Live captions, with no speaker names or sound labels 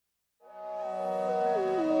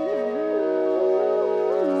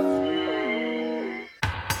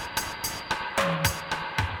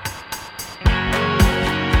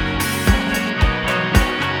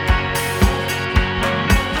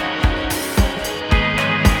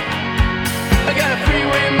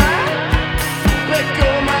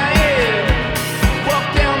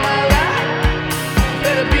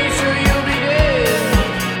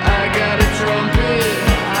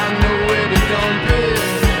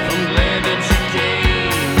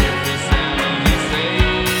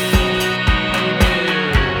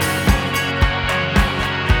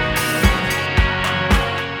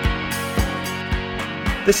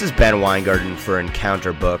This is Ben Weingarten for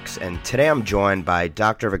Encounter Books, and today I'm joined by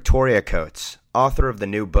Dr. Victoria Coates, author of the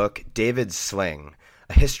new book, David's Sling,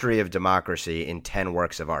 A History of Democracy in 10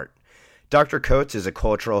 Works of Art. Dr. Coates is a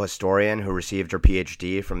cultural historian who received her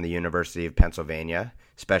PhD from the University of Pennsylvania,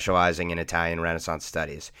 specializing in Italian Renaissance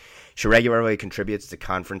studies. She regularly contributes to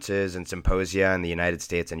conferences and symposia in the United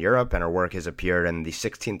States and Europe, and her work has appeared in the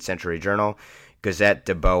 16th Century Journal, Gazette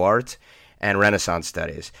de Beaux-Arts, and Renaissance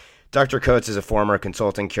Studies. Dr. Coates is a former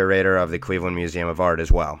consulting curator of the Cleveland Museum of Art as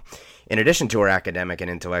well. In addition to her academic and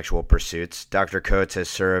intellectual pursuits, Dr. Coates has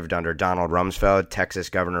served under Donald Rumsfeld, Texas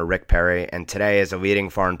Governor Rick Perry, and today is a leading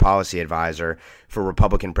foreign policy advisor for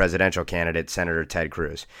Republican presidential candidate Senator Ted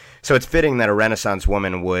Cruz. So it's fitting that a Renaissance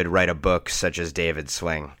woman would write a book such as David's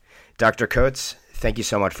Sling. Dr. Coates, thank you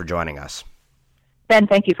so much for joining us. Ben,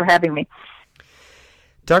 thank you for having me.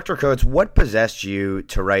 Dr. Coates, what possessed you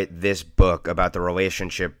to write this book about the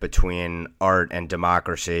relationship between art and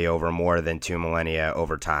democracy over more than 2 millennia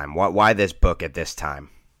over time? Why this book at this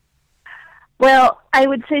time? Well, I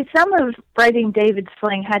would say some of writing David's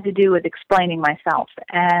Sling had to do with explaining myself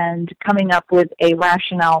and coming up with a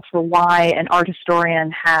rationale for why an art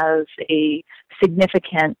historian has a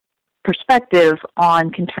significant perspective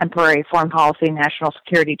on contemporary foreign policy and national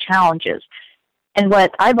security challenges. And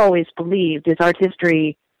what I've always believed is art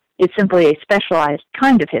history is simply a specialized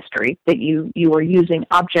kind of history, that you are using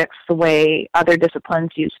objects the way other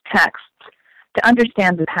disciplines use texts to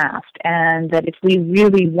understand the past, and that if we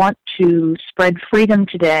really want to spread freedom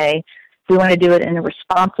today, if we want to do it in a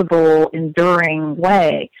responsible, enduring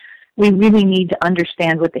way, we really need to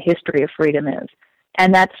understand what the history of freedom is.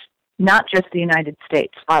 And that's not just the United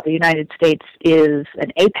States. The United States is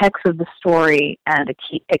an apex of the story and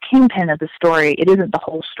a kingpin of the story. It isn't the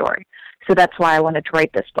whole story. So that's why I wanted to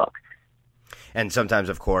write this book. And sometimes,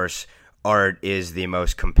 of course, art is the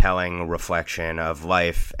most compelling reflection of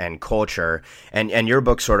life and culture. And your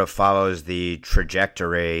book sort of follows the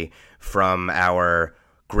trajectory from our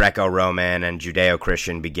Greco-Roman and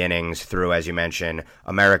Judeo-Christian beginnings through, as you mentioned,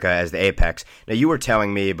 America as the apex. Now, you were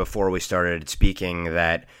telling me before we started speaking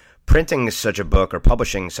that printing such a book or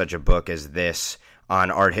publishing such a book as this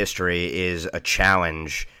on art history is a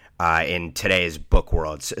challenge in today's book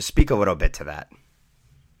world. So speak a little bit to that.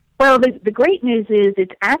 Well, the great news is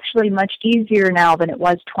it's actually much easier now than it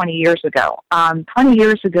was 20 years ago. 20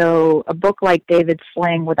 years ago, a book like David's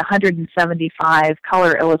Sling with 175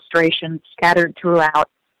 color illustrations scattered throughout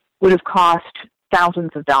would have cost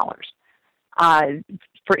thousands of dollars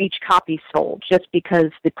for each copy sold, just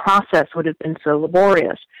because the process would have been so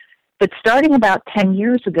laborious. But starting about 10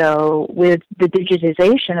 years ago, with the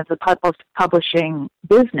digitization of the publishing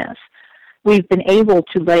business, we've been able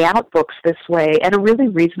to lay out books this way at a really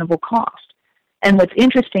reasonable cost. And what's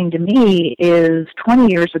interesting to me is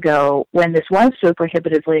 20 years ago, when this was so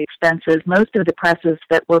prohibitively expensive, most of the presses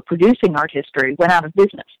that were producing art history went out of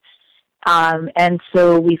business. And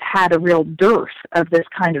so we've had a real dearth of this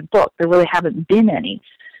kind of book. There really haven't been any.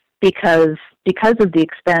 Because of the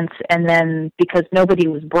expense, and then because nobody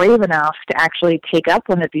was brave enough to actually take up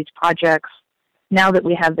one of these projects now that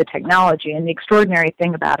we have the technology. And the extraordinary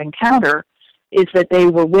thing about Encounter is that they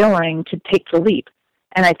were willing to take the leap.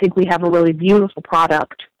 And I think we have a really beautiful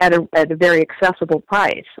product at a very accessible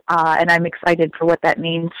price. And I'm excited for what that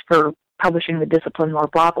means for publishing the discipline more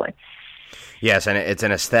broadly. Yes, and it's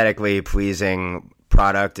an aesthetically pleasing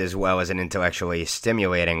product as well as an intellectually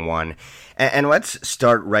stimulating one. And let's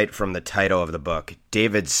start right from the title of the book,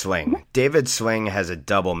 David's Sling. Mm-hmm. David's Sling has a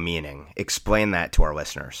double meaning. Explain that to our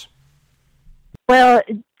listeners. Well,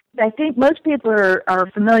 I think most people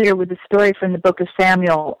are familiar with the story from the book of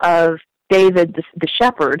Samuel of David the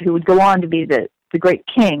shepherd, who would go on to be the great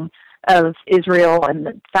king of Israel and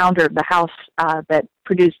the founder of the house that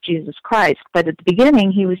produced Jesus Christ. But at the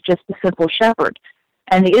beginning, he was just a simple shepherd.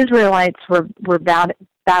 And the Israelites were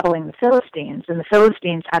battling the Philistines, and the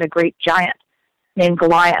Philistines had a great giant named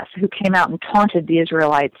Goliath who came out and taunted the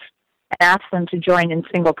Israelites and asked them to join in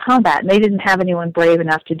single combat. And they didn't have anyone brave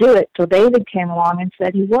enough to do it, so David came along and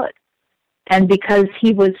said he would. And because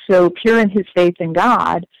he was so pure in his faith in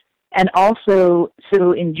God, and also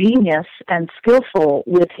so ingenious and skillful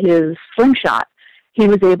with his slingshot, he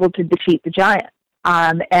was able to defeat the giant.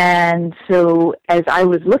 And so as I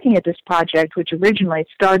was looking at this project, which originally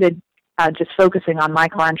started just focusing on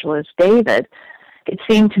Michelangelo's David, it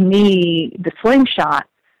seemed to me the slingshot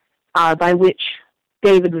by which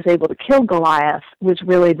David was able to kill Goliath was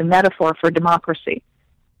really the metaphor for democracy.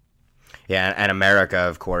 Yeah, and America,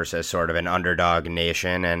 of course, as sort of an underdog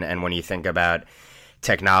nation. And when you think about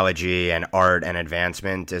technology and art and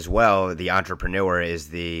advancement as well, the entrepreneur is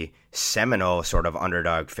the seminal sort of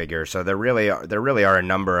underdog figure. So there really are a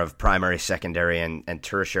number of primary, secondary, and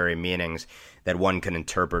tertiary meanings that one can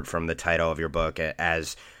interpret from the title of your book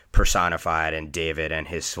as personified in David and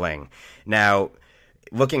his sling. Now,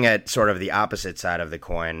 looking at sort of the opposite side of the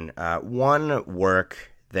coin, one work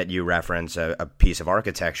that you reference, a piece of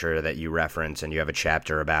architecture that you reference and you have a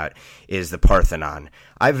chapter about, is the Parthenon.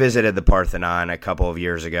 I visited the Parthenon a couple of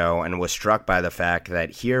years ago and was struck by the fact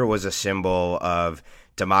that here was a symbol of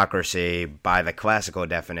democracy by the classical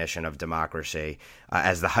definition of democracy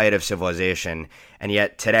as the height of civilization, and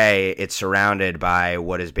yet today it's surrounded by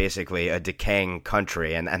what is basically a decaying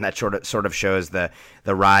country, and that sort of shows the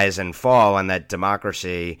rise and fall, and that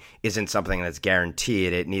democracy isn't something that's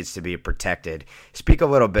guaranteed. It needs to be protected. Speak a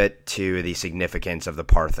little bit to the significance of the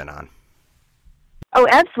Parthenon. Oh,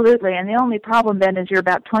 absolutely, and the only problem then is you're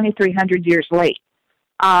about 2,300 years late.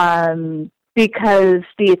 Because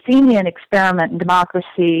the Athenian experiment in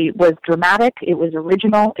democracy was dramatic, it was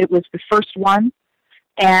original, it was the first one,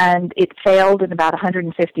 and it failed in about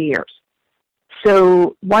 150 years.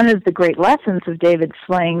 So one of the great lessons of David's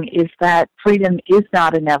sling is that freedom is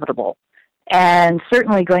not inevitable. And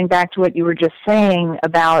certainly going back to what you were just saying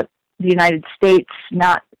about the United States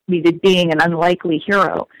not being an unlikely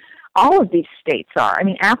hero, all of these states are. I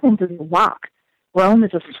mean, Athens is a rock. Rome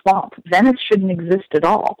is a swamp. Venice shouldn't exist at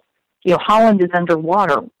all. Holland is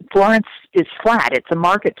underwater. Florence is flat. It's a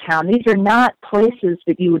market town. These are not places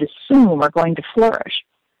that you would assume are going to flourish.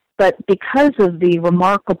 But because of the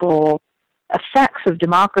remarkable effects of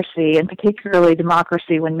democracy, and particularly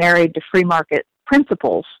democracy when married to free market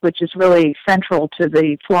principles, which is really central to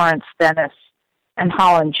the Florence, Venice, and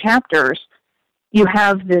Holland chapters, you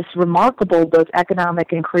have this remarkable both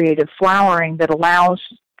economic and creative flowering that allows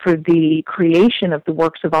for the creation of the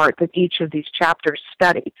works of art that each of these chapters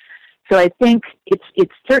study. So I think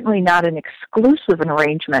it's certainly not an exclusive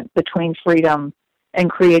arrangement between freedom and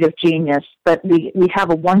creative genius, but we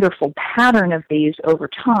have a wonderful pattern of these over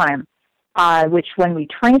time, which when we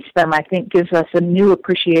trace them, I think gives us a new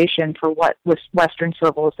appreciation for what Western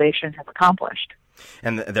civilization has accomplished.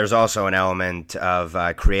 And there's also an element of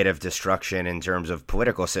creative destruction in terms of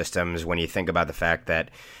political systems when you think about the fact that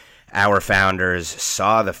our founders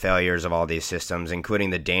saw the failures of all these systems, including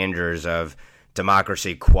the dangers of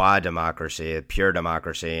democracy, qua-democracy, pure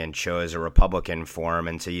democracy, and chose a republican form.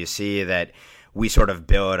 And so you see that we sort of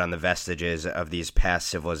build on the vestiges of these past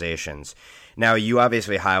civilizations. Now, you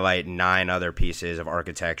obviously highlight 9 other pieces of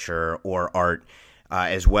architecture or art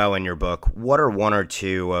as well in your book. What are one or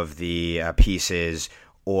two of the pieces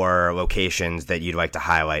or locations that you'd like to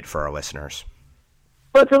highlight for our listeners?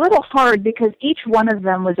 Well, it's a little hard because each one of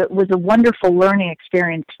them was a wonderful learning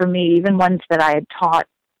experience for me, even ones that I had taught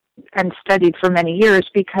and studied for many years,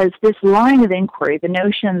 because this line of inquiry, the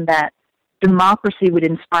notion that democracy would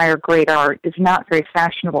inspire great art, is not very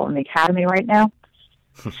fashionable in the academy right now.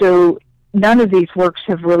 So none of these works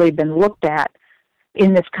have really been looked at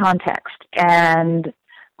in this context. And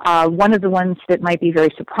one of the ones that might be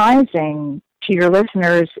very surprising to your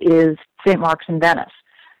listeners is St. Mark's in Venice,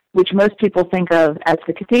 which most people think of as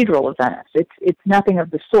the Cathedral of Venice. It's nothing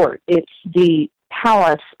of the sort. It's the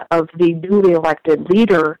palace of the duly elected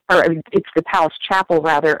leader, or it's the palace chapel,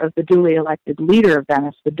 rather, of the duly elected leader of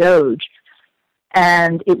Venice, the Doge.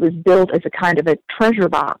 And it was built as a kind of a treasure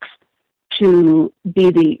box to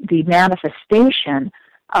be the manifestation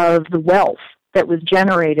of the wealth that was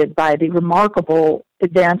generated by the remarkable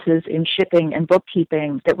advances in shipping and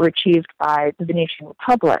bookkeeping that were achieved by the Venetian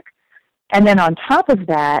Republic. And then on top of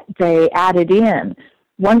that, they added in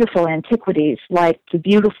wonderful antiquities like the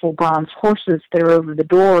beautiful bronze horses that are over the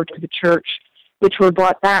door to the church, which were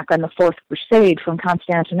brought back on the Fourth Crusade from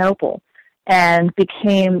Constantinople and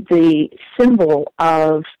became the symbol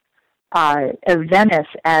of Venice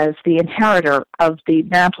as the inheritor of the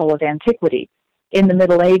mantle of antiquity in the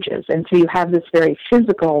Middle Ages. And so you have this very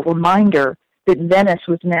physical reminder that Venice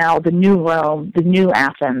was now the new Rome, the new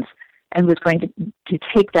Athens, and was going to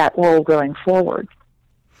take that role going forward.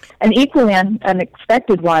 An equally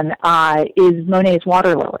unexpected one is Monet's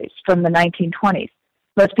water lilies from the 1920s.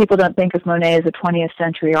 Most people don't think of Monet as a 20th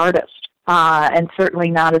century artist, and certainly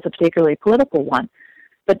not as a particularly political one.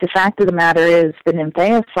 But the fact of the matter is the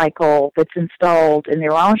Nymphaea cycle that's installed in the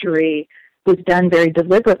orangery was done very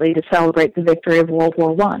deliberately to celebrate the victory of World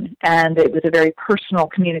War I. And it was a very personal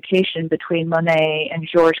communication between Monet and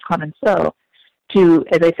Georges Clemenceau to,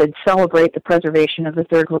 as I said, celebrate the preservation of the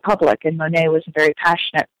Third Republic. And Monet was a very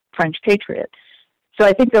passionate French patriot. So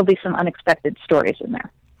I think there'll be some unexpected stories in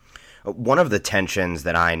there. One of the tensions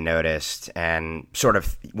that I noticed, and sort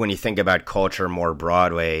of when you think about culture more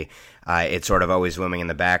broadly, it's sort of always looming in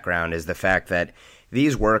the background, is the fact that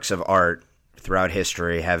these works of art throughout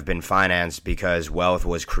history have been financed because wealth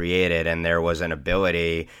was created and there was an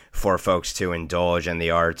ability for folks to indulge in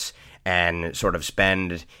the arts and sort of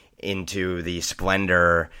spend into the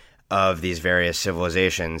splendor of these various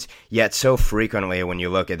civilizations. Yet so frequently when you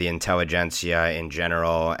look at the intelligentsia in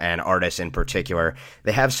general and artists in particular,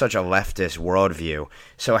 they have such a leftist worldview.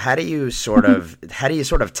 So how do you sort of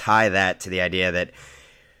tie that to the idea that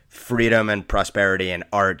freedom and prosperity and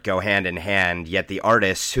art go hand in hand, yet the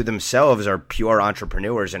artists, who themselves are pure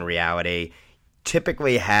entrepreneurs in reality,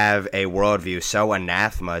 typically have a worldview so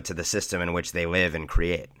anathema to the system in which they live and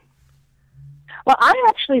create? Well, I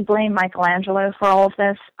actually blame Michelangelo for all of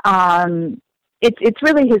this. It's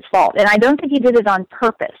really his fault, and I don't think he did it on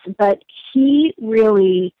purpose, but he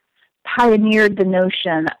really pioneered the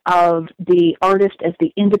notion of the artist as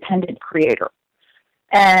the independent creator.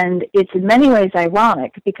 And it's in many ways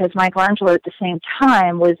ironic because Michelangelo at the same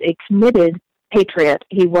time was a committed patriot.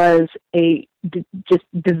 He was a just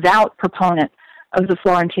devout proponent of the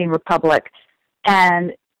Florentine Republic.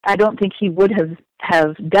 And I don't think he would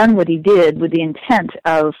have done what he did with the intent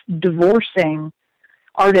of divorcing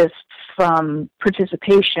artists from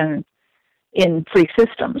participation in free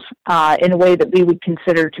systems in a way that we would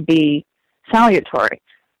consider to be salutary.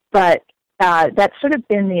 But that's sort of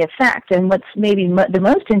been the effect. And what's maybe the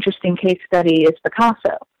most interesting case study is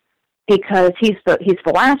Picasso, because he's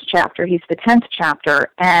the last chapter, he's the 10th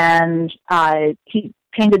chapter, and he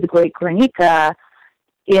painted the Great Guernica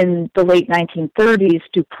in the late 1930s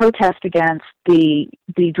to protest against the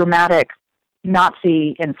dramatic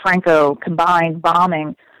Nazi and Franco combined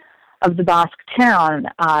bombing of the Basque town,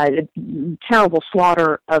 terrible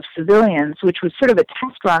slaughter of civilians, which was sort of a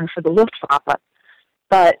test run for the Luftwaffe.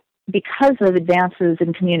 But because of advances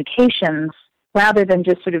in communications, rather than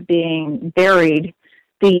just sort of being buried,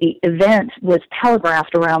 the event was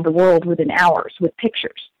telegraphed around the world within hours with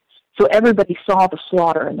pictures. So everybody saw the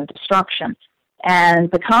slaughter and the destruction.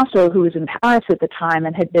 And Picasso, who was in Paris at the time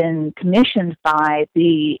and had been commissioned by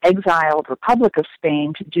the exiled Republic of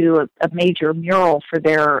Spain to do a major mural for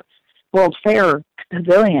their World Fair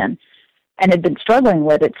pavilion, and had been struggling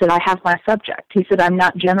with it, said, I have my subject. He said, I'm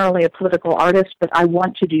not generally a political artist, but I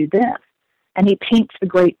want to do this. And he paints the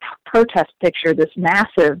great protest picture, this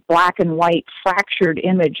massive black and white fractured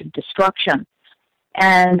image of destruction.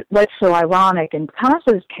 And what's so ironic in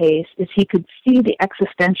Picasso's case is he could see the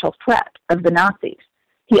existential threat of the Nazis.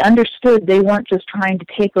 He understood they weren't just trying to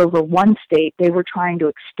take over one state, they were trying to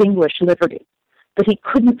extinguish liberty. But he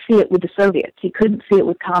couldn't see it with the Soviets. He couldn't see it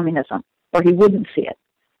with communism, or he wouldn't see it.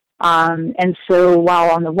 And so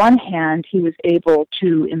while on the one hand he was able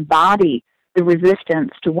to embody the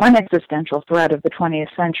resistance to one existential threat of the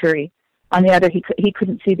 20th century, on the other he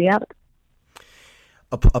couldn't see the other.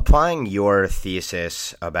 Applying your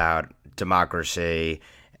thesis about democracy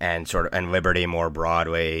and liberty more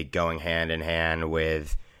broadly going hand in hand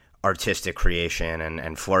with artistic creation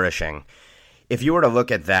and flourishing, if you were to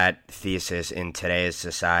look at that thesis in today's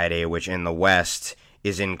society, which in the West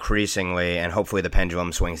is increasingly, and hopefully the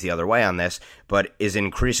pendulum swings the other way on this, but is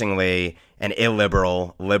increasingly an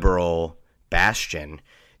illiberal, liberal bastion,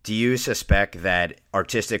 do you suspect that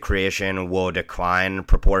artistic creation will decline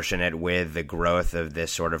proportionate with the growth of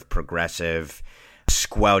this sort of progressive,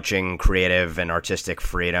 squelching creative and artistic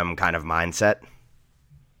freedom kind of mindset?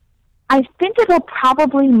 I think it'll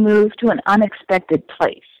probably move to an unexpected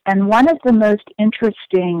place. And one of the most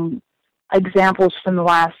interesting examples from the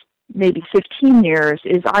last maybe 15 years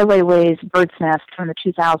is Ai Weiwei's Bird's Nest from the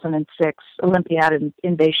 2006 Olympiad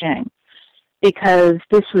in Beijing, because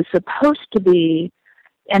this was supposed to be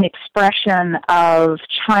an expression of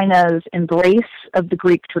China's embrace of the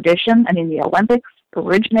Greek tradition. I mean, the Olympics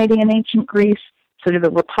originating in ancient Greece, sort of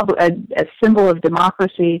a symbol of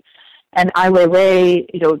democracy. And Ai Weiwei,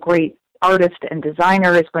 a great artist and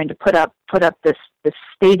designer, is going to put up this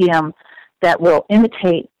stadium that will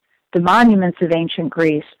imitate the monuments of ancient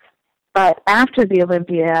Greece. But after the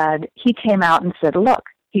Olympiad, he came out and said, look,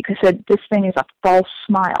 he said, this thing is a false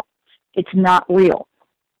smile. It's not real.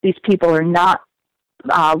 These people are not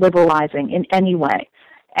liberalizing in any way.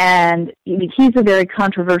 And he's a very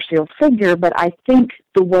controversial figure, but I think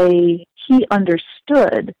the way he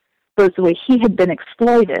understood, both the way he had been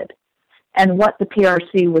exploited and what the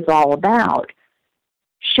PRC was all about,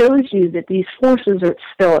 shows you that these forces are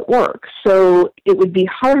still at work. So it would be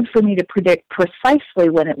hard for me to predict precisely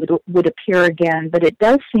when it would appear again, but it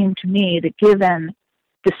does seem to me that given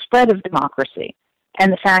the spread of democracy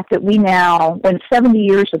and the fact that we now, when 70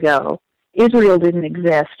 years ago, Israel didn't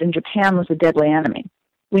exist and Japan was a deadly enemy.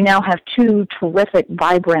 We now have two terrific,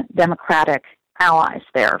 vibrant, democratic allies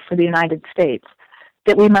there for the United States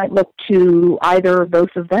that we might look to either or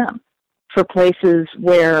both of them for places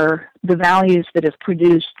where the values that have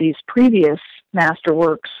produced these previous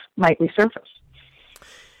masterworks might resurface.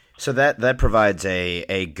 So that provides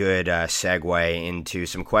a good segue into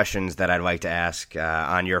some questions that I'd like to ask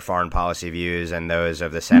on your foreign policy views and those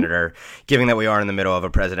of the senator, given that we are in the middle of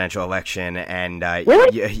a presidential election and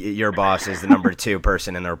your boss is the number 2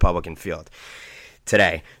 person in the Republican field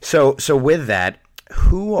today. So with that,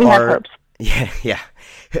 who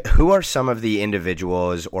are some of the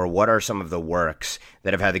individuals or what are some of the works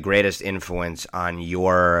that have had the greatest influence on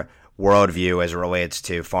your worldview as it relates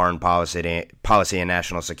to foreign policy and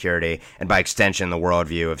national security, and by extension, the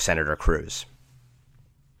worldview of Senator Cruz?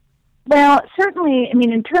 Well, certainly, I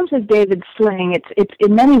mean, in terms of David Sling, it's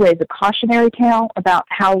in many ways a cautionary tale about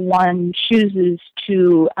how one chooses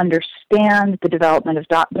to understand the development of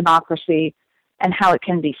democracy and how it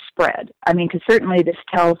can be spread. I mean, because certainly this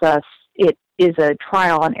tells us it is a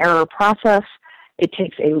trial and error process. It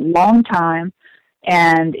takes a long time,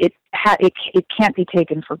 and it can't be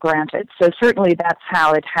taken for granted. So certainly that's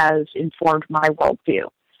how it has informed my worldview.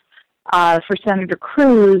 For Senator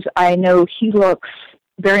Cruz, I know he looks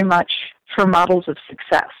very much for models of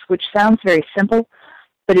success, which sounds very simple,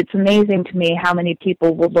 but it's amazing to me how many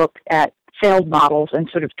people will look at failed models and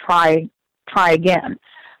sort of try again,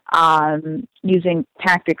 using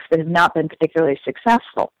tactics that have not been particularly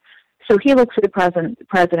successful. So he looks at a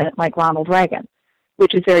president like Ronald Reagan,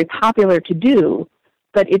 which is very popular to do,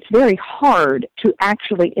 but it's very hard to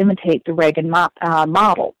actually imitate the Reagan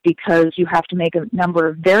model because you have to make a number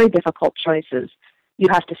of very difficult choices. You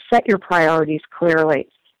have to set your priorities clearly,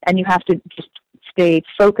 and you have to just stay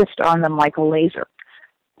focused on them like a laser.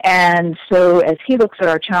 And so as he looks at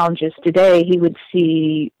our challenges today, he would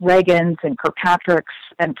see Reagan's and Kirkpatrick's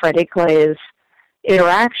and Fred Ickley's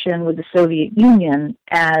interaction with the Soviet Union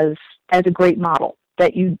as a great model,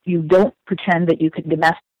 that you don't pretend that you can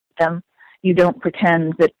domesticate them. You don't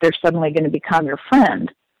pretend that they're suddenly going to become your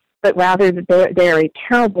friend, but rather that they're a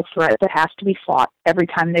terrible threat that has to be fought every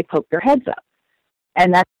time they poke their heads up.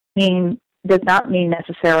 And that does not mean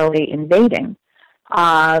necessarily invading,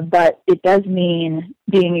 but it does mean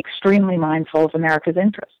being extremely mindful of America's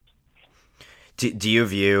interests. Do you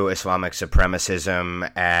view Islamic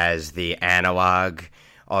supremacism as the analog,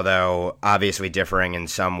 although obviously differing in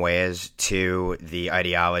some ways, to the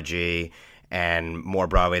ideology and more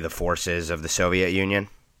broadly the forces of the Soviet Union?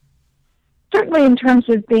 Certainly in terms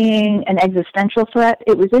of being an existential threat.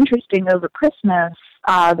 It was interesting over Christmas,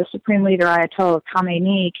 the Supreme Leader Ayatollah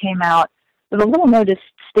Khamenei came out with a little noticed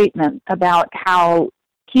statement about how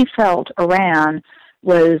he felt Iran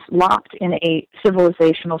was locked in a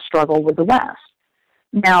civilizational struggle with the West.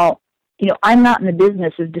 Now, I'm not in the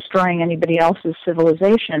business of destroying anybody else's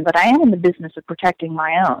civilization, but I am in the business of protecting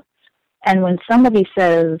my own. And when somebody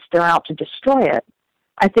says they're out to destroy it,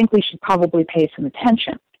 I think we should probably pay some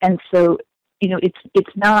attention. And so,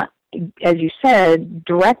 it's not, as you said,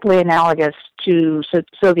 directly analogous to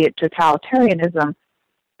Soviet totalitarianism,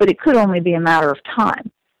 but it could only be a matter of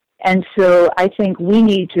time. And so I think we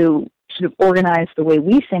need to sort of organize the way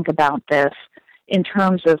we think about this in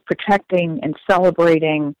terms of protecting and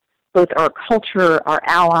celebrating both our culture, our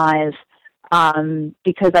allies,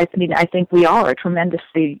 because I think we are a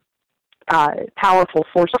tremendously powerful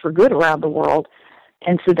force for good around the world,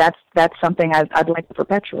 and so that's something I'd like to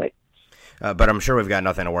perpetuate. But I'm sure we've got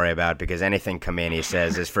nothing to worry about because anything Khamenei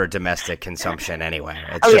says is for domestic consumption anyway.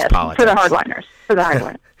 It's just politics. For the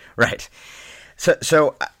hardliners. Right.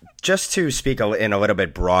 So just to speak in a little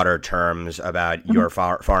bit broader terms about your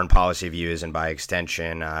foreign policy views and by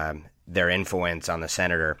extension their influence on the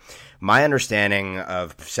senator, my understanding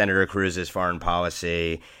of Senator Cruz's foreign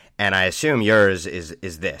policy, and I assume yours,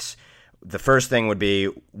 is this. The first thing would be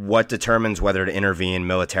what determines whether to intervene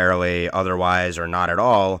militarily, otherwise, or not at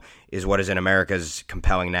all is what is in America's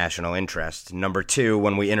compelling national interest. Number two,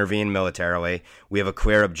 when we intervene militarily, we have a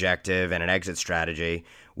clear objective and an exit strategy.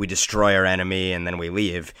 We destroy our enemy and then we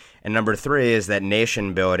leave. And number three is that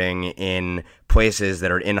nation building in places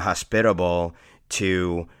that are inhospitable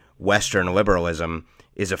to Western liberalism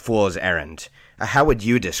is a fool's errand. How would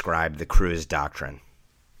you describe the Cruz doctrine?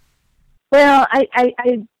 Well,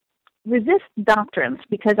 I resist doctrines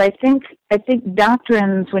because I think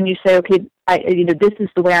doctrines, when you say, okay, this is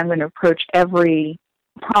the way I'm going to approach every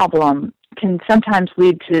problem, can sometimes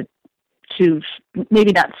lead to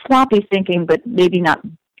maybe not sloppy thinking, but maybe not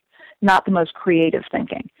the most creative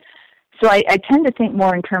thinking. So I tend to think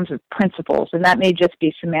more in terms of principles, and that may just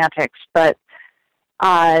be semantics, but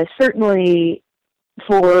Certainly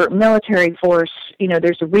for military force,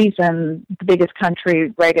 there's a reason the biggest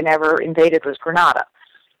country Reagan ever invaded was Grenada.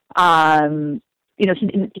 He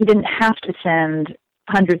didn't have to send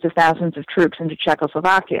hundreds of thousands of troops into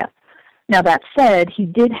Czechoslovakia. Now, that said, he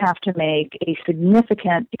did have to make a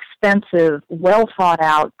significant, expensive,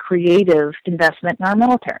 well-thought-out, creative investment in our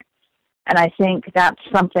military. And I think that's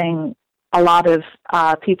something a lot of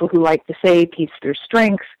people who like to say peace through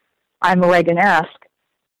strength, I'm Reagan-esque,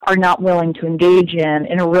 are not willing to engage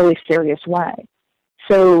in a really serious way.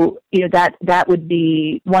 So, that would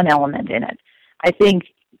be one element in it. I think,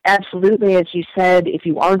 absolutely, as you said, if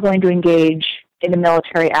you are going to engage in a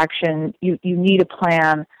military action, you need a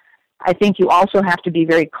plan. I think you also have to be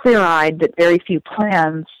very clear-eyed that very few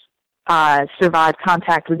plans survive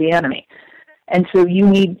contact with the enemy. And so you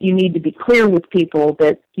need to be clear with people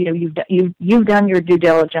that you've done your due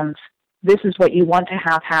diligence. This is what you want to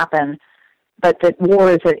have happen, but that war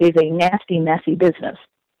is a nasty, messy business.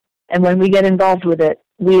 And when we get involved with it,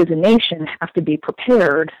 we as a nation have to be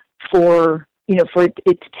prepared for it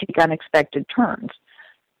to take unexpected turns.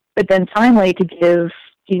 But then finally, to give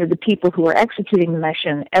the people who are executing the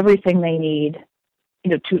mission everything they need,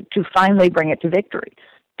 to finally bring it to victory,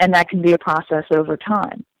 and that can be a process over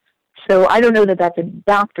time. So I don't know that that's a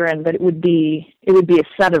doctrine, but it would be a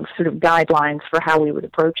set of sort of guidelines for how we would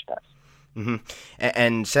approach this. Mm-hmm.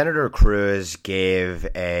 And Senator Cruz gave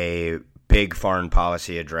a big foreign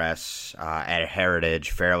policy address at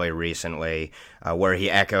Heritage fairly recently, where he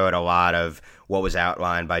echoed a lot of what was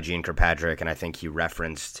outlined by Jeane Kirkpatrick, and I think he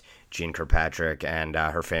referenced Jeane Kirkpatrick and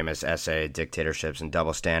her famous essay, Dictatorships and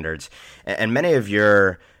Double Standards. And many of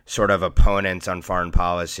your sort of opponents on foreign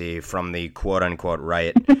policy from the quote-unquote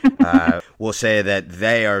right will say that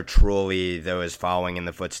they are truly those following in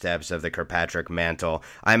the footsteps of the Kirkpatrick mantle.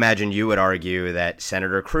 I imagine you would argue that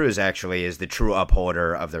Senator Cruz actually is the true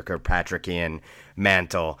upholder of the Kirkpatrickian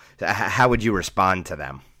mantle. How would you respond to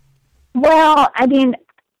them? Well, I mean,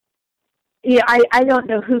 I don't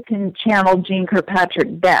know who can channel Jeane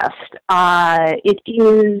Kirkpatrick best. It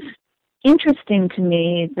is interesting to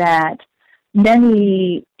me that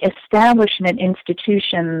many establishment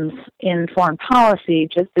institutions in foreign policy,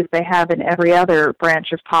 just as they have in every other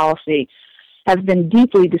branch of policy, have been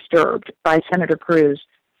deeply disturbed by Senator Cruz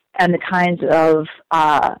and the kinds of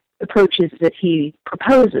approaches that he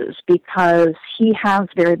proposes, because he has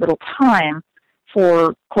very little time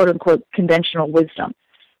for quote-unquote conventional wisdom.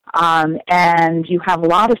 And you have a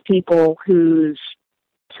lot of people whose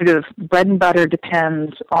sort of bread and butter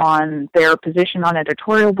depends on their position on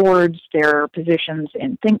editorial boards, their positions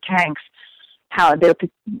in think tanks, how their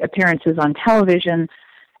appearances on television,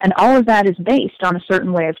 and all of that is based on a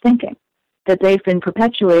certain way of thinking that they've been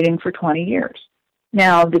perpetuating for 20 years.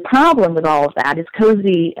 Now, the problem with all of that, as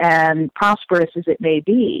cozy and prosperous as it may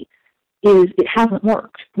be, is it hasn't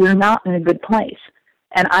worked. We're not in a good place.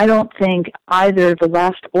 And I don't think either the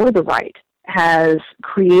left or the right has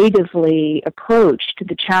creatively approached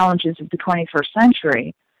the challenges of the 21st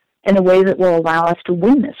century in a way that will allow us to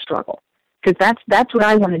win this struggle. Because that's what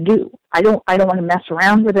I want to do. I don't want to mess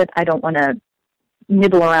around with it. I don't want to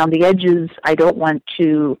nibble around the edges. I don't want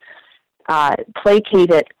to placate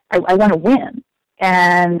it. I want to win.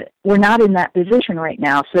 And we're not in that position right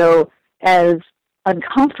now. So as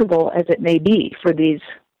uncomfortable as it may be for these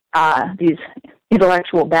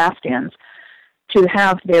intellectual bastions to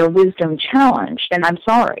have their wisdom challenged, and I'm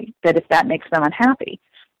sorry that if that makes them unhappy,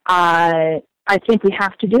 I think we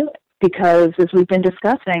have to do it, because as we've been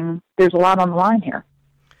discussing, there's a lot on the line here.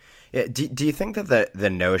 Yeah, do you think that the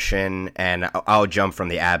notion, and I'll jump from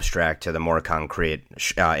the abstract to the more concrete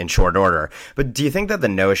in short order, but do you think that the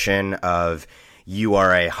notion of you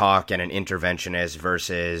are a hawk and an interventionist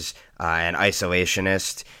versus an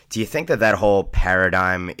isolationist, do you think that whole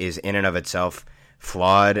paradigm is in and of itself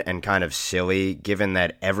flawed and kind of silly, given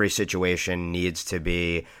that every situation needs to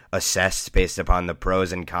be assessed based upon the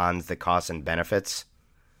pros and cons, the costs and benefits?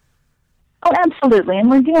 Oh, absolutely. And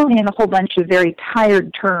we're dealing in a whole bunch of very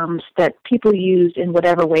tired terms that people use in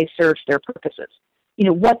whatever way serves their purposes.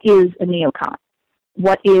 What is a neocon?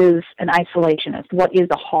 What is an isolationist? What is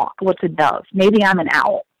a hawk? What's a dove? Maybe I'm an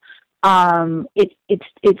owl.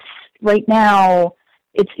 It's right now,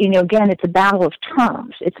 again, it's a battle of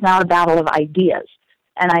terms. It's not a battle of ideas.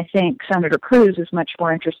 And I think Senator Cruz is much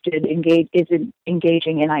more interested in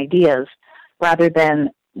engaging in ideas rather than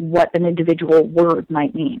what an individual word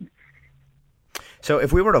might mean. So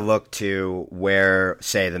if we were to look to where,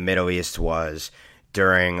 say, the Middle East was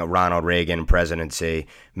during Ronald Reagan presidency,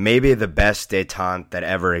 maybe the best détente that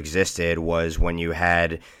ever existed was when you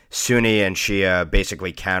had Sunni and Shia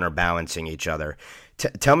basically counterbalancing each other.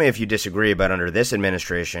 Tell me if you disagree, but under this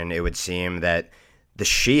administration, it would seem that the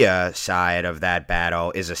Shia side of that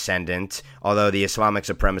battle is ascendant, although the Islamic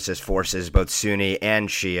supremacist forces, both Sunni and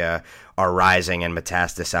Shia, are rising and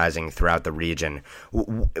metastasizing throughout the region.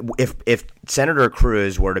 If Senator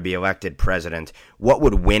Cruz were to be elected president, what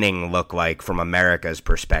would winning look like from America's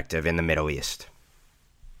perspective in the Middle East?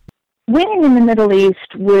 Winning in the Middle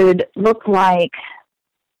East would look like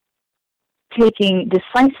taking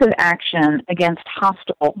decisive action against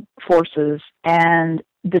hostile forces and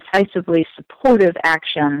decisively supportive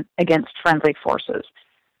action against friendly forces.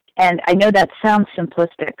 And I know that sounds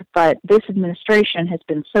simplistic, but this administration has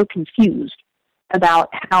been so confused about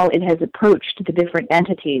how it has approached the different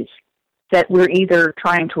entities that we're either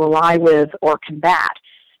trying to ally with or combat,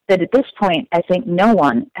 that at this point, I think no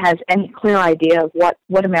one has any clear idea of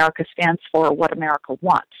what America stands for or what America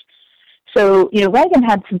wants. So, Reagan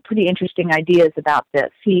had some pretty interesting ideas about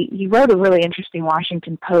this. He wrote a really interesting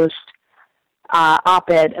Washington Post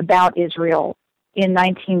op-ed about Israel in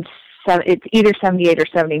it's either 78 or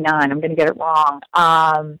 79, I'm going to get it wrong,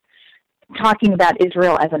 talking about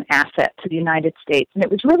Israel as an asset to the United States. And it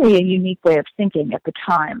was really a unique way of thinking at the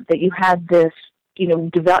time, that you had this,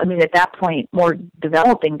 at that point, more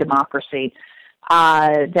developing democracy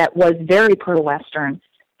that was very pro-Western,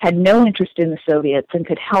 had no interest in the Soviets, and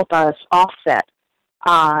could help us offset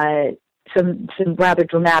some rather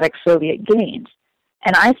dramatic Soviet gains.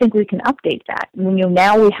 And I think we can update that.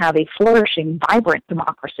 Now we have a flourishing, vibrant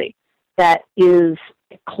democracy that is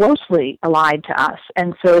closely allied to us.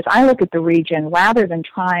 And so as I look at the region, rather than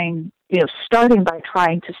starting by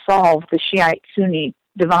trying to solve the Shiite-Sunni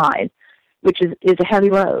divide, which is a heavy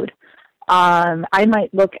road, I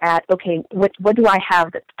might look at, okay, what do I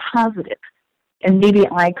have that's positive? And maybe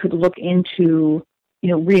I could look into,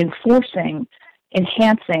 reinforcing,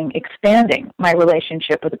 enhancing, expanding my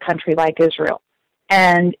relationship with a country like Israel.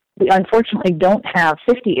 And we unfortunately don't have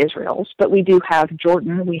 50 Israels, but we do have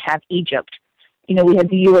Jordan, we have Egypt, we have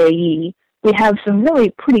the UAE. We have some really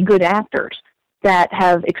pretty good actors that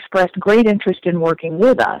have expressed great interest in working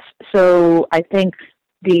with us. So I think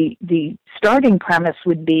the starting premise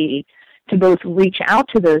would be to both reach out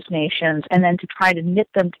to those nations and then to try to knit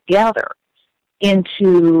them together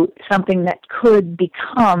into something that could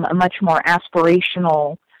become a much more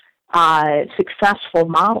aspirational, successful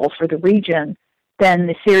model for the region than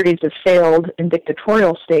the series of failed and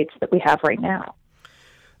dictatorial states that we have right now.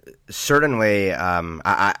 Certainly,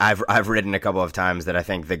 I've written a couple of times that I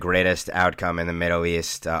think the greatest outcome in the Middle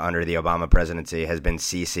East under the Obama presidency has been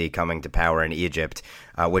Sisi coming to power in Egypt,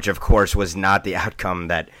 which of course was not the outcome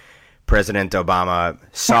that President Obama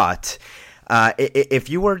sought. If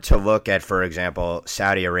you were to look at, for example,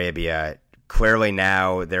 Saudi Arabia, clearly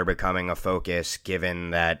now they're becoming a focus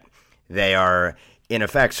given that they are, in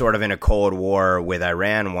effect, sort of in a Cold War with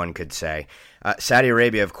Iran, one could say. Saudi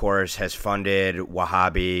Arabia, of course, has funded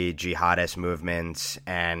Wahhabi jihadist movements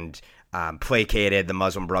and placated the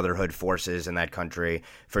Muslim Brotherhood forces in that country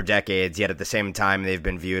for decades, yet at the same time they've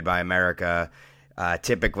been viewed by America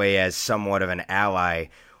typically as somewhat of an ally.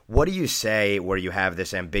 What do you say where you have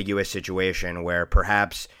this ambiguous situation where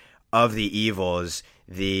perhaps of the evils,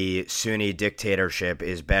 the Sunni dictatorship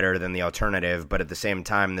is better than the alternative, but at the same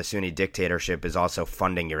time, the Sunni dictatorship is also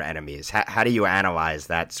funding your enemies? How do you analyze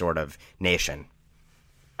that sort of nation?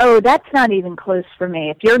 Oh, that's not even close for me.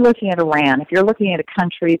 If you're looking at Iran, if you're looking at a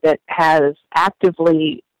country that has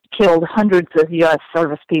actively killed hundreds of U.S.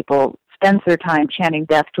 service people, spends their time chanting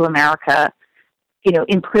death to America,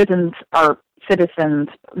 imprisons our citizens,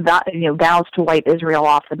 vows to wipe Israel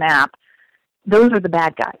off the map, those are the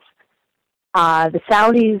bad guys. The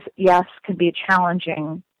Saudis, yes, could be a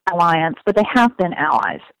challenging alliance, but they have been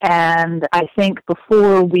allies. And I think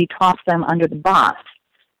before we toss them under the bus,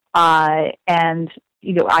 I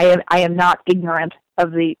am not ignorant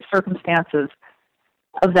of the circumstances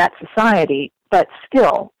of that society, but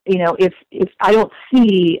still, if I don't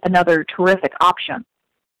see another terrific option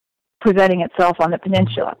presenting itself on the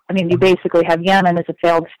peninsula. I mean, you basically have Yemen as a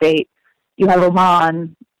failed state. You have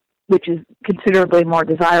Oman, which is considerably more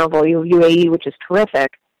desirable. You have UAE, which is terrific.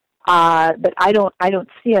 But I don't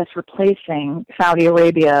see us replacing Saudi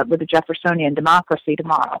Arabia with a Jeffersonian democracy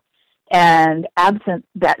tomorrow. And absent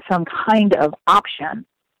that some kind of option,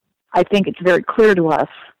 I think it's very clear to us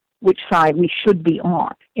which side we should be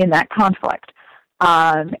on in that conflict.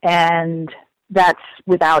 And that's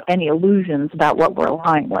without any illusions about what we're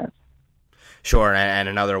aligning with. Sure, and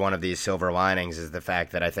another one of these silver linings is the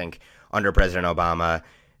fact that I think under President Obama,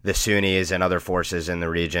 the Sunnis and other forces in the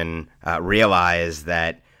region realize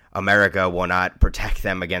that America will not protect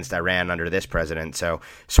them against Iran under this president. So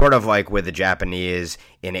sort of like with the Japanese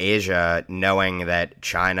in Asia, knowing that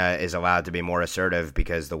China is allowed to be more assertive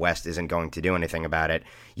because the West isn't going to do anything about it,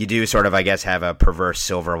 you do sort of, I guess, have a perverse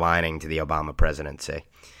silver lining to the Obama presidency.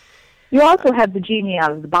 You also have the genie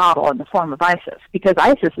out of the bottle in the form of ISIS, because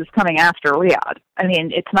ISIS is coming after Riyadh. I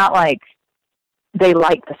mean, it's not like they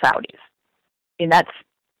like the Saudis. I mean, that's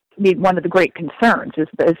one of the great concerns is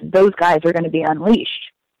those guys are going to be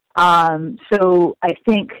unleashed. So I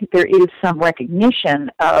think there is some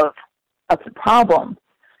recognition of the problem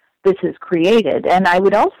this has created. And I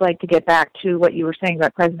would also like to get back to what you were saying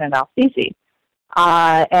about President al-Sisi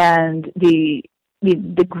and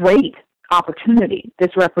the great opportunity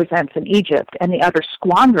this represents in Egypt and the utter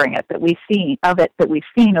squandering that we've seen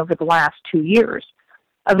over the last 2 years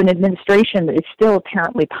of an administration that is still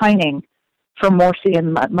apparently pining for Morsi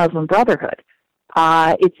and Muslim Brotherhood.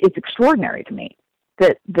 It's extraordinary to me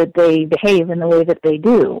that they behave in the way that they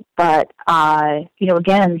do. But,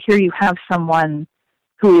 again, here you have someone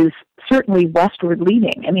who is certainly westward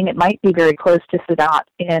leaning. I mean, it might be very close to Sadat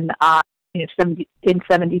in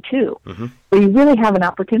 72, where you really have an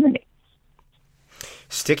opportunity.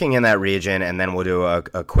 Sticking in that region, and then we'll do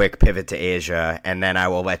a quick pivot to Asia, and then I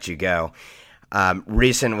will let you go.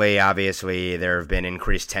 Recently, obviously, there have been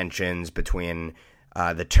increased tensions between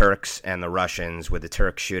the Turks and the Russians, with the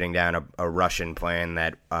Turks shooting down a Russian plane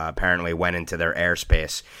that apparently went into their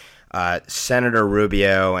airspace. Senator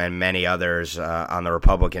Rubio and many others on the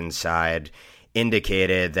Republican side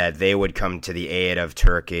indicated that they would come to the aid of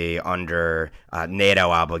Turkey under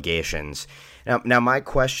NATO obligations. Now, my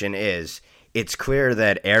question is, it's clear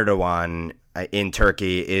that Erdogan in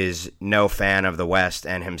Turkey is no fan of the West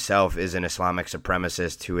and himself is an Islamic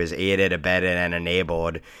supremacist who has aided, abetted, and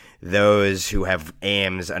enabled those who have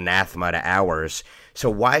aims anathema to ours. So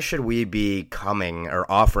why should we be coming or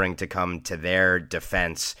offering to come to their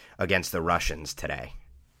defense against the Russians today?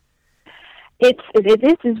 This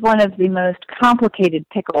is one of the most complicated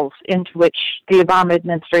pickles into which the Obama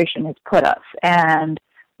administration has put us. And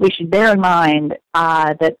we should bear in mind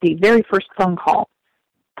that the very first phone call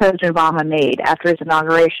President Obama made after his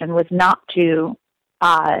inauguration was not to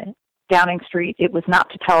Downing Street, it was not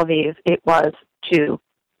to Tel Aviv, it was to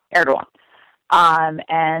Erdogan.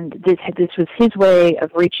 And this was his way of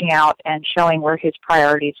reaching out and showing where his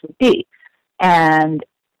priorities would be. And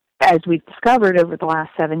as we've discovered over the last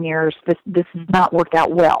 7 years, this has not worked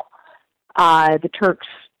out well. The Turks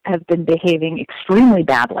have been behaving extremely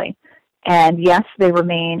badly. And yes, they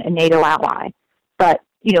remain a NATO ally, but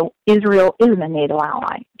Israel isn't a NATO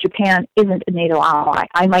ally. Japan isn't a NATO ally.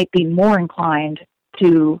 I might be more inclined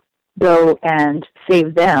to go and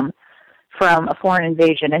save them from a foreign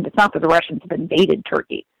invasion. And it's not that the Russians have invaded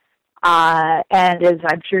Turkey. And as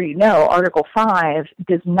I'm sure you know, Article 5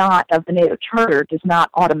 of the NATO Charter does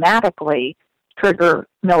not automatically trigger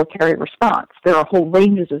military response. There are whole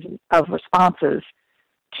ranges of responses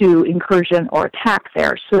to incursion or attack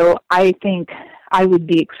there. So I think I would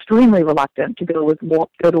be extremely reluctant to go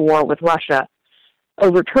to war with Russia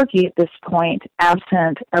over Turkey at this point,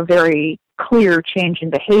 absent a very clear change in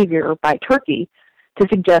behavior by Turkey to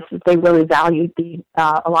suggest that they really valued the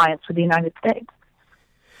alliance with the United States.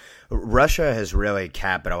 Russia has really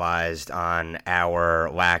capitalized on our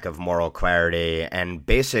lack of moral clarity and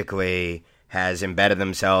basically has embedded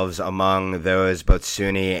themselves among those both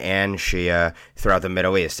Sunni and Shia throughout the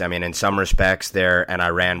Middle East. I mean, in some respects, they're an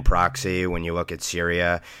Iran proxy when you look at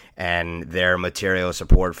Syria and their material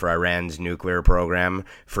support for Iran's nuclear program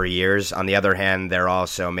for years. On the other hand, they're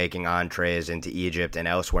also making entrees into Egypt and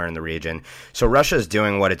elsewhere in the region. So Russia's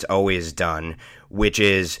doing what it's always done, which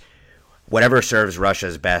is whatever serves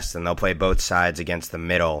Russia's best, and they'll play both sides against the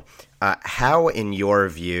middle. How, in your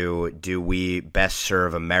view, do we best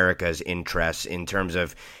serve America's interests in terms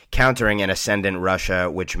of countering an ascendant Russia,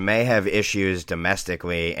 which may have issues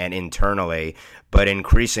domestically and internally, but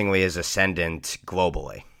increasingly is ascendant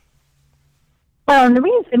globally? Well, and the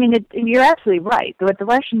reason, you're absolutely right. What the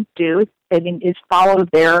Russians do is follow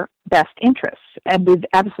their best interests, and with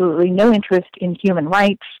absolutely no interest in human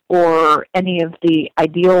rights or any of the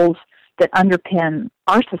ideals that underpin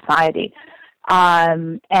our society.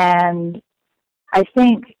 And I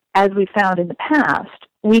think, as we found in the past,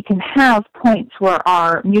 we can have points where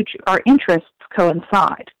our interests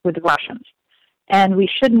coincide with the Russians. And we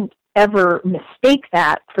shouldn't ever mistake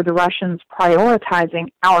that for the Russians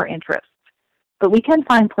prioritizing our interests. But we can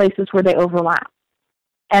find places where they overlap,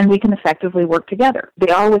 and we can effectively work together.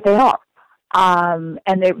 They are what they are. And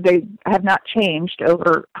they have not changed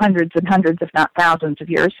over hundreds and hundreds, if not thousands of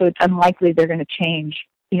years, so it's unlikely they're going to change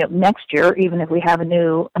next year, even if we have a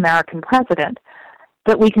new American president.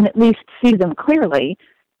 but we can at least see them clearly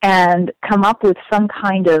and come up with some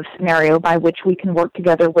kind of scenario by which we can work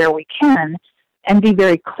together where we can and be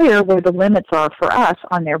very clear where the limits are for us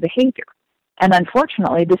on their behavior. And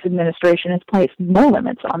unfortunately, this administration has placed no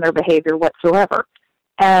limits on their behavior whatsoever,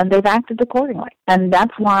 and they've acted accordingly. And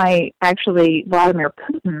that's why, actually, Vladimir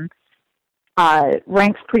Putin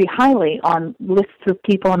ranks pretty highly on lists of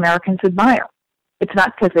people Americans admire. It's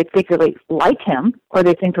not because they particularly like him or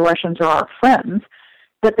they think the Russians are our friends,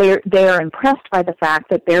 but they are impressed by the fact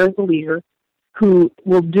that there is a leader who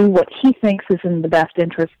will do what he thinks is in the best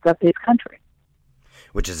interests of his country.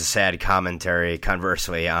 Which is a sad commentary,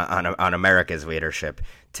 conversely, on America's leadership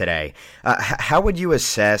today. How would you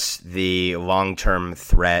assess the long-term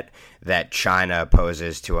threat that China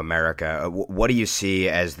poses to America? What do you see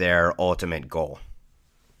as their ultimate goal?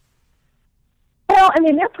 Well, I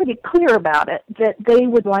mean, they're pretty clear about it, that they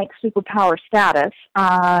would like superpower status.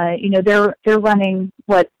 They're running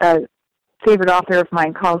what a favorite author of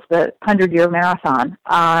mine calls the 100-year marathon.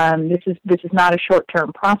 This is not a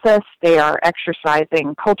short-term process. They are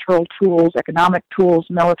exercising cultural tools, economic tools,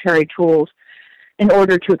 military tools in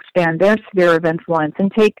order to expand their sphere of influence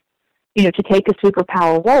and to take a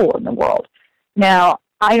superpower role in the world. Now,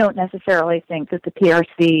 I don't necessarily think that the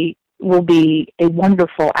PRC will be a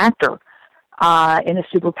wonderful actor in a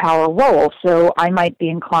superpower role, so I might be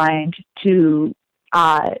inclined to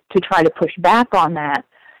try to push back on that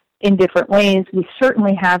in different ways. We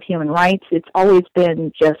certainly have human rights. It's always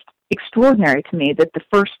been just extraordinary to me that the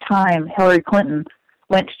first time Hillary Clinton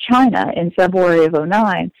went to China in February of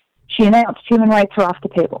 2009, she announced human rights are off the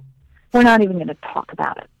table. We're not even going to talk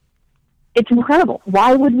about it. It's incredible.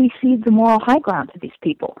 Why would we cede the moral high ground to these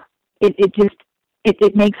people? It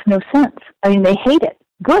makes no sense. I mean, they hate it.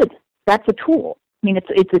 Good. That's a tool. I mean,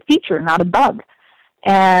 it's a feature, not a bug.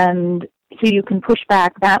 And so you can push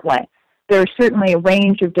back that way. There's certainly a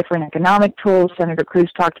range of different economic tools. Senator Cruz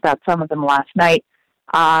talked about some of them last night.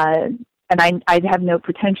 And I have no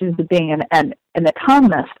pretensions of being an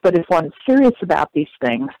economist, but if one is serious about these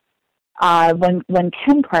things, one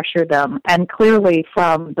can pressure them. And clearly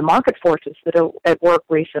from the market forces that are at work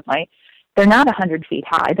recently, they're not 100 feet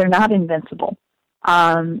high. They're not invincible.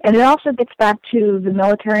 And it also gets back to the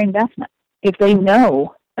military investment. If they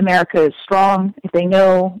know America is strong, if they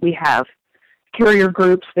know we have carrier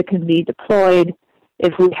groups that can be deployed,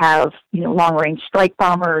 if we have long-range strike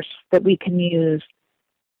bombers that we can use,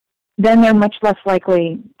 then they're much less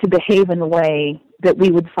likely to behave in a way that we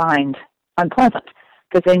would find unpleasant,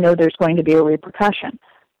 because they know there's going to be a repercussion.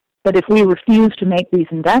 But if we refuse to make these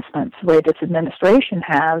investments the way this administration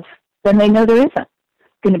has, then they know there isn't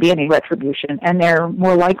going to be any retribution, and they're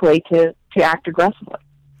more likely to act aggressively.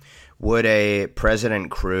 Would a President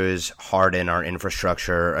Cruz harden our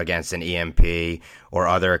infrastructure against an EMP or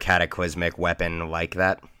other cataclysmic weapon like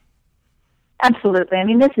that? Absolutely. I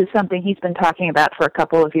mean, this is something he's been talking about for a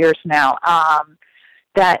couple of years now,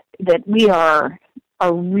 that we are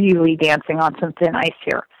really dancing on some thin ice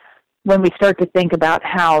here. When we start to think about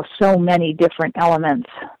how so many different elements,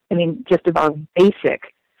 I mean, just of our basic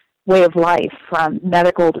way of life, from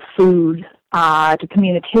medical to food to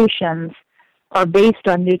communications, are based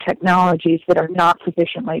on new technologies that are not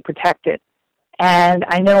sufficiently protected. And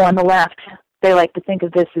I know on the left, they like to think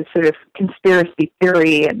of this as sort of conspiracy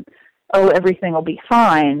theory and, everything will be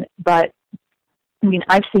fine. But, I mean,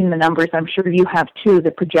 I've seen the numbers, I'm sure you have too,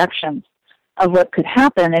 the projections of what could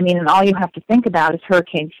happen. I mean, and all you have to think about is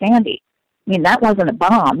Hurricane Sandy. I mean, that wasn't a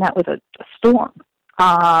bomb, that was a storm.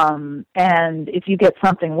 And if you get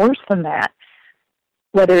something worse than that,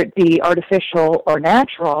 whether it be artificial or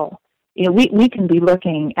natural, we can be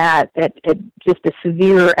looking at just a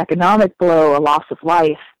severe economic blow, a loss of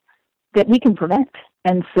life that we can prevent.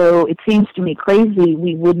 And so it seems to me crazy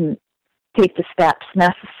we wouldn't take the steps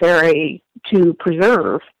necessary to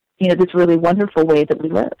preserve, this really wonderful way that we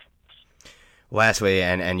live. Lastly,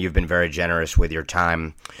 and you've been very generous with your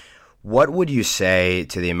time, what would you say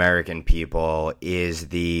to the American people is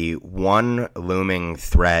the one looming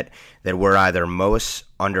threat that we're either most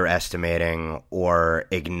underestimating or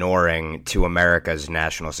ignoring to America's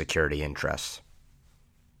national security interests?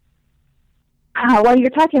 Well, you're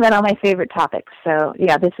talking about all my favorite topics, so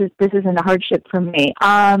yeah, this isn't a hardship for me.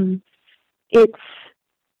 It's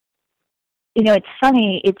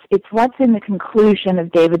funny. It's what's in the conclusion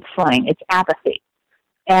of David Sling. It's apathy.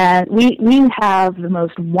 And we have the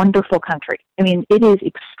most wonderful country. I mean, it is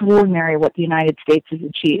extraordinary what the United States has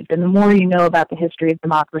achieved. And the more you know about the history of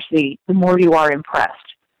democracy, the more you are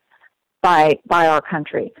impressed by our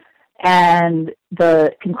country. And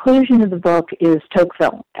the conclusion of the book is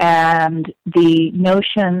Tocqueville, and the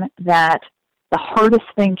notion that the hardest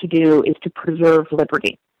thing to do is to preserve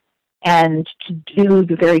liberty and to do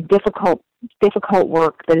the very difficult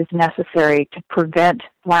work that is necessary to prevent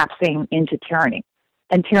lapsing into tyranny.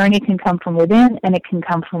 And tyranny can come from within and it can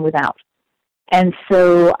come from without. And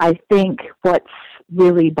so I think what's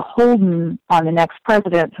really beholden on the next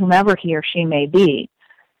president, whomever he or she may be,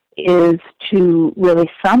 is to really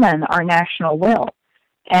summon our national will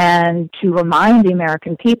and to remind the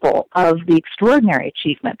American people of the extraordinary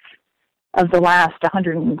achievements of the last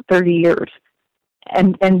 130 years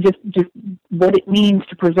and just what it means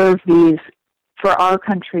to preserve these for our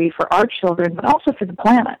country, for our children, but also for the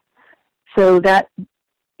planet. So that,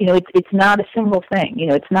 it's not a single thing.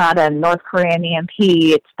 It's not a North Korean EMP.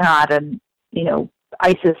 It's not a,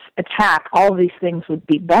 ISIS attack. All of these things would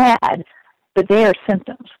be bad, but they are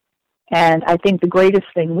symptoms. And I think the greatest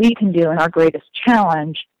thing we can do and our greatest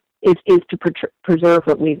challenge is to preserve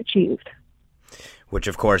what we've achieved. Which,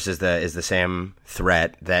 of course, is the same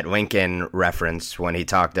threat that Lincoln referenced when he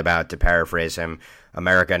talked about, to paraphrase him,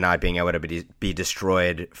 America not being able to be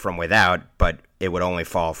destroyed from without, but it would only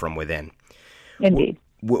fall from within. Indeed.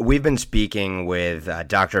 We've been speaking with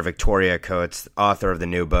Dr. Victoria Coates, author of the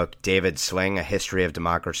new book, David Sling, A History of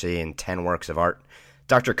Democracy in 10 Works of Art.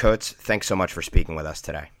 Dr. Coates, thanks so much for speaking with us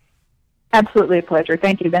today. Absolutely a pleasure.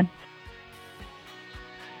 Thank you, Ben.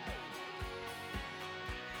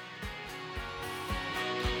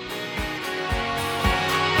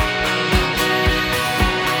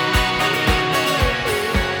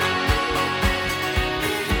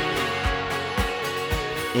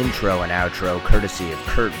 Intro and outro courtesy of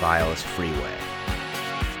Kurt Vile's Freeway.